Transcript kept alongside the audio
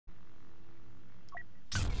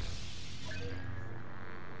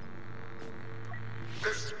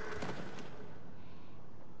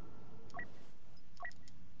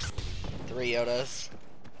baby Yodas.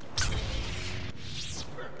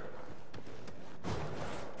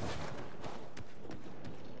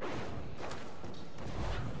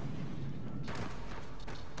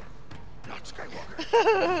 Not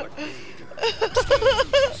Skywalker.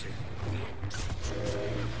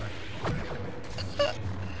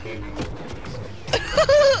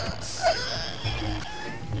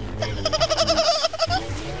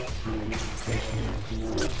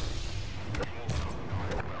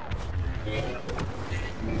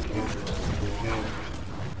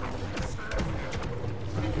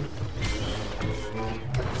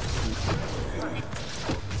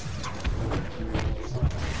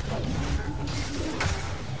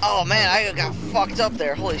 Oh man, I got fucked up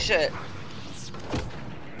there. Holy shit.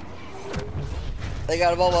 They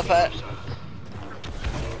got a Boba Fett.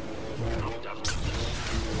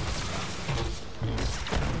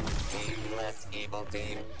 Less evil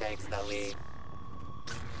team takes the lead.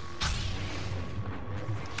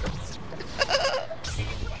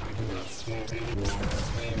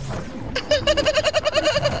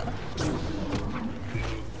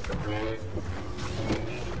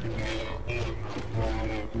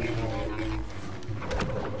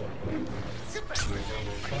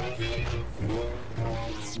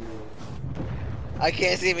 I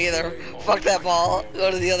can't see him either. Fuck that ball.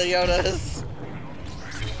 Go to the other Yodas.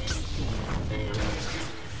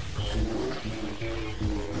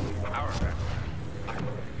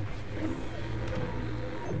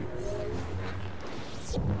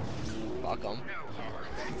 Fuck him.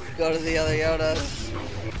 Go to the other Yodas.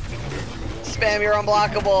 Spam your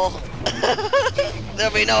unblockable.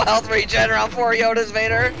 There'll be no health regen around 4 Yodas,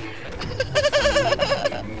 Vader.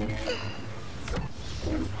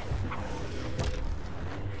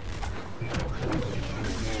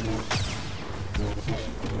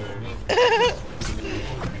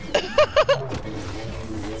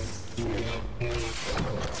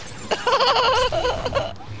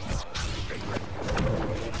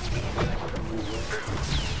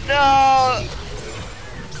 No!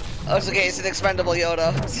 Oh, it's okay, it's an expendable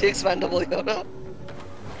Yoda. It's the expendable Yoda.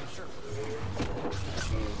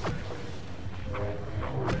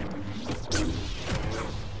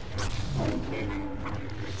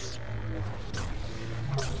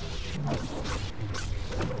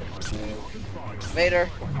 Vader.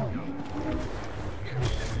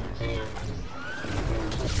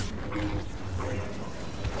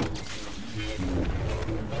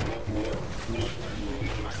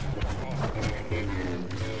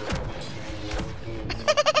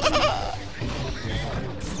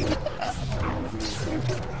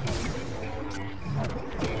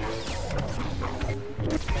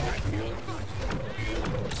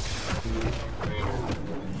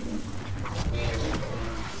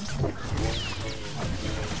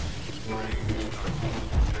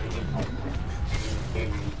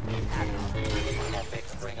 Epic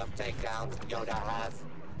string of takedowns Yoda has.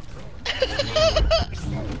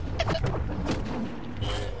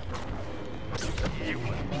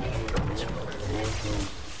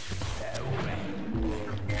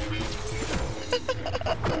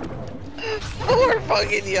 Poor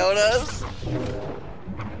fucking Yodas.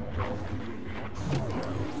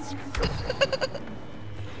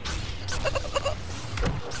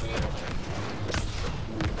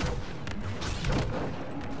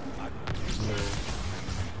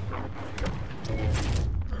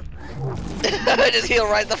 Just heal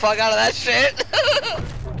right the fuck out of that shit.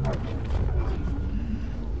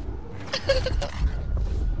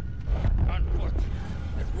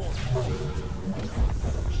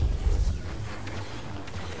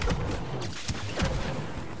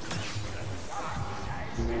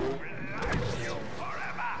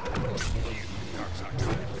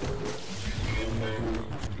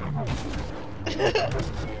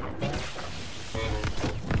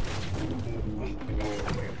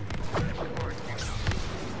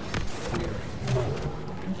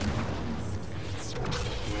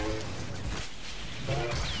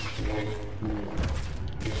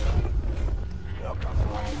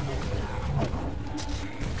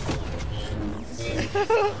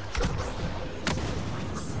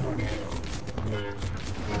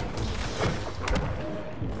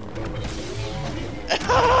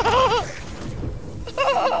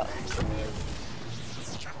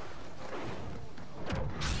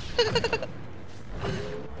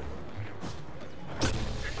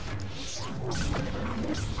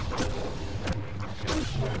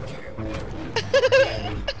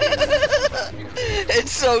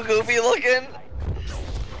 It's so goofy looking.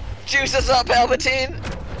 Juice us up, Palpatine.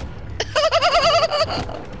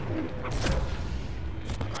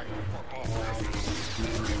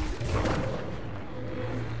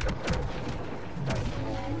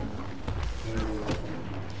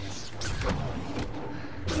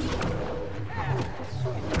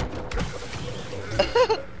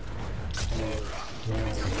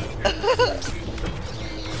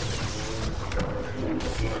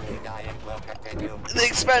 Dying will continue. The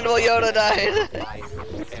expendable Yoda died. Life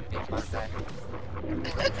 50%.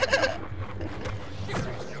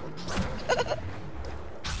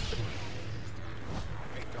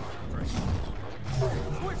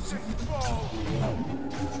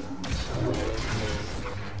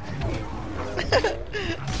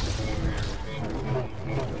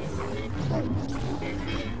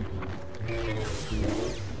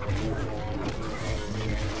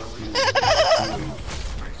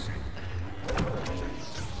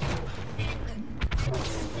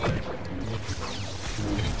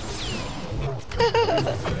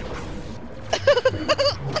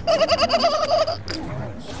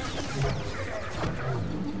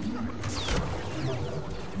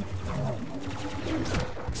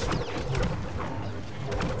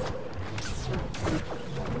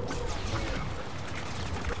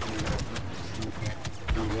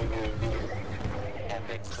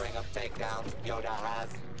 Epic string of takedowns Yoda has.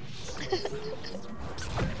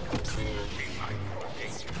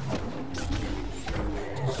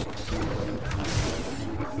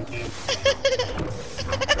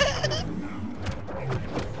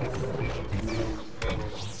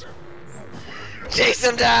 Chase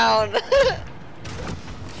him down!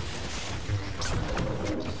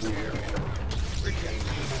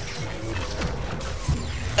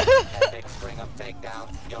 Epic string of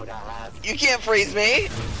takedowns Yoda has. You can't freeze me!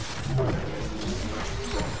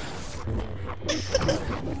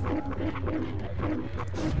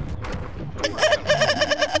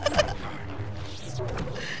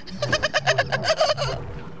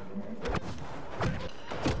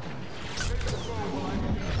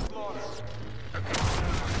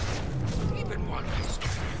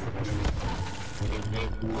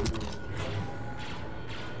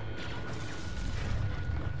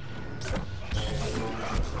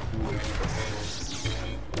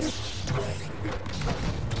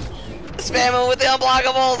 Spam him with the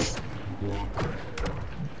unblockables!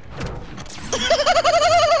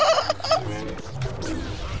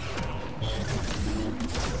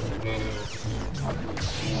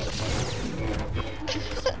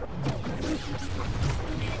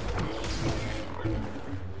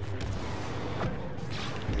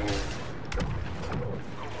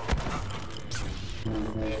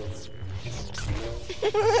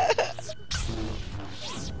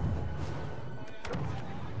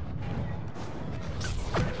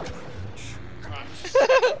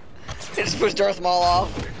 He just pushed Darth Maul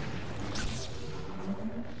off.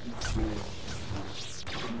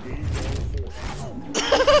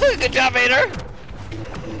 Good job, Vader!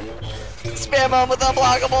 Spam him with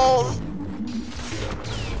unblockables!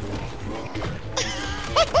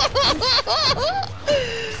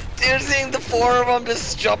 Dude, seeing the four of them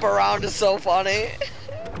just jump around is so funny.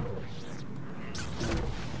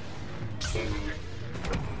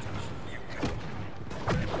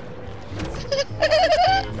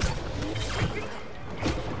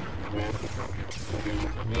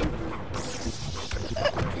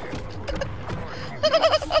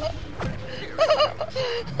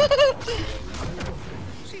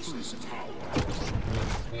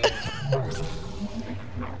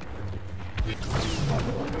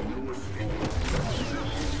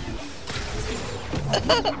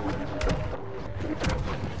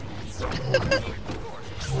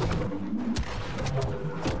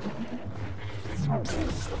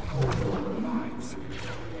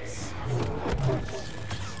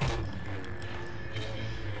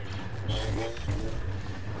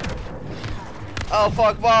 Oh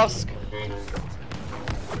fuck, Bosk!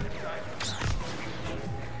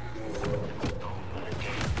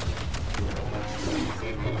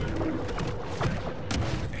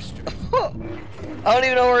 I don't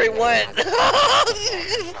even know where he went.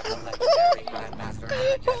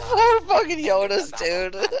 Poor fucking Yodas,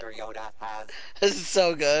 dude. This is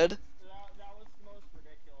so good. That was the most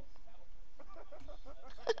ridiculous. What the fuck was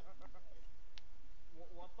that?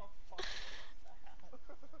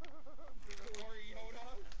 Poor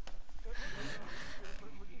Yoda.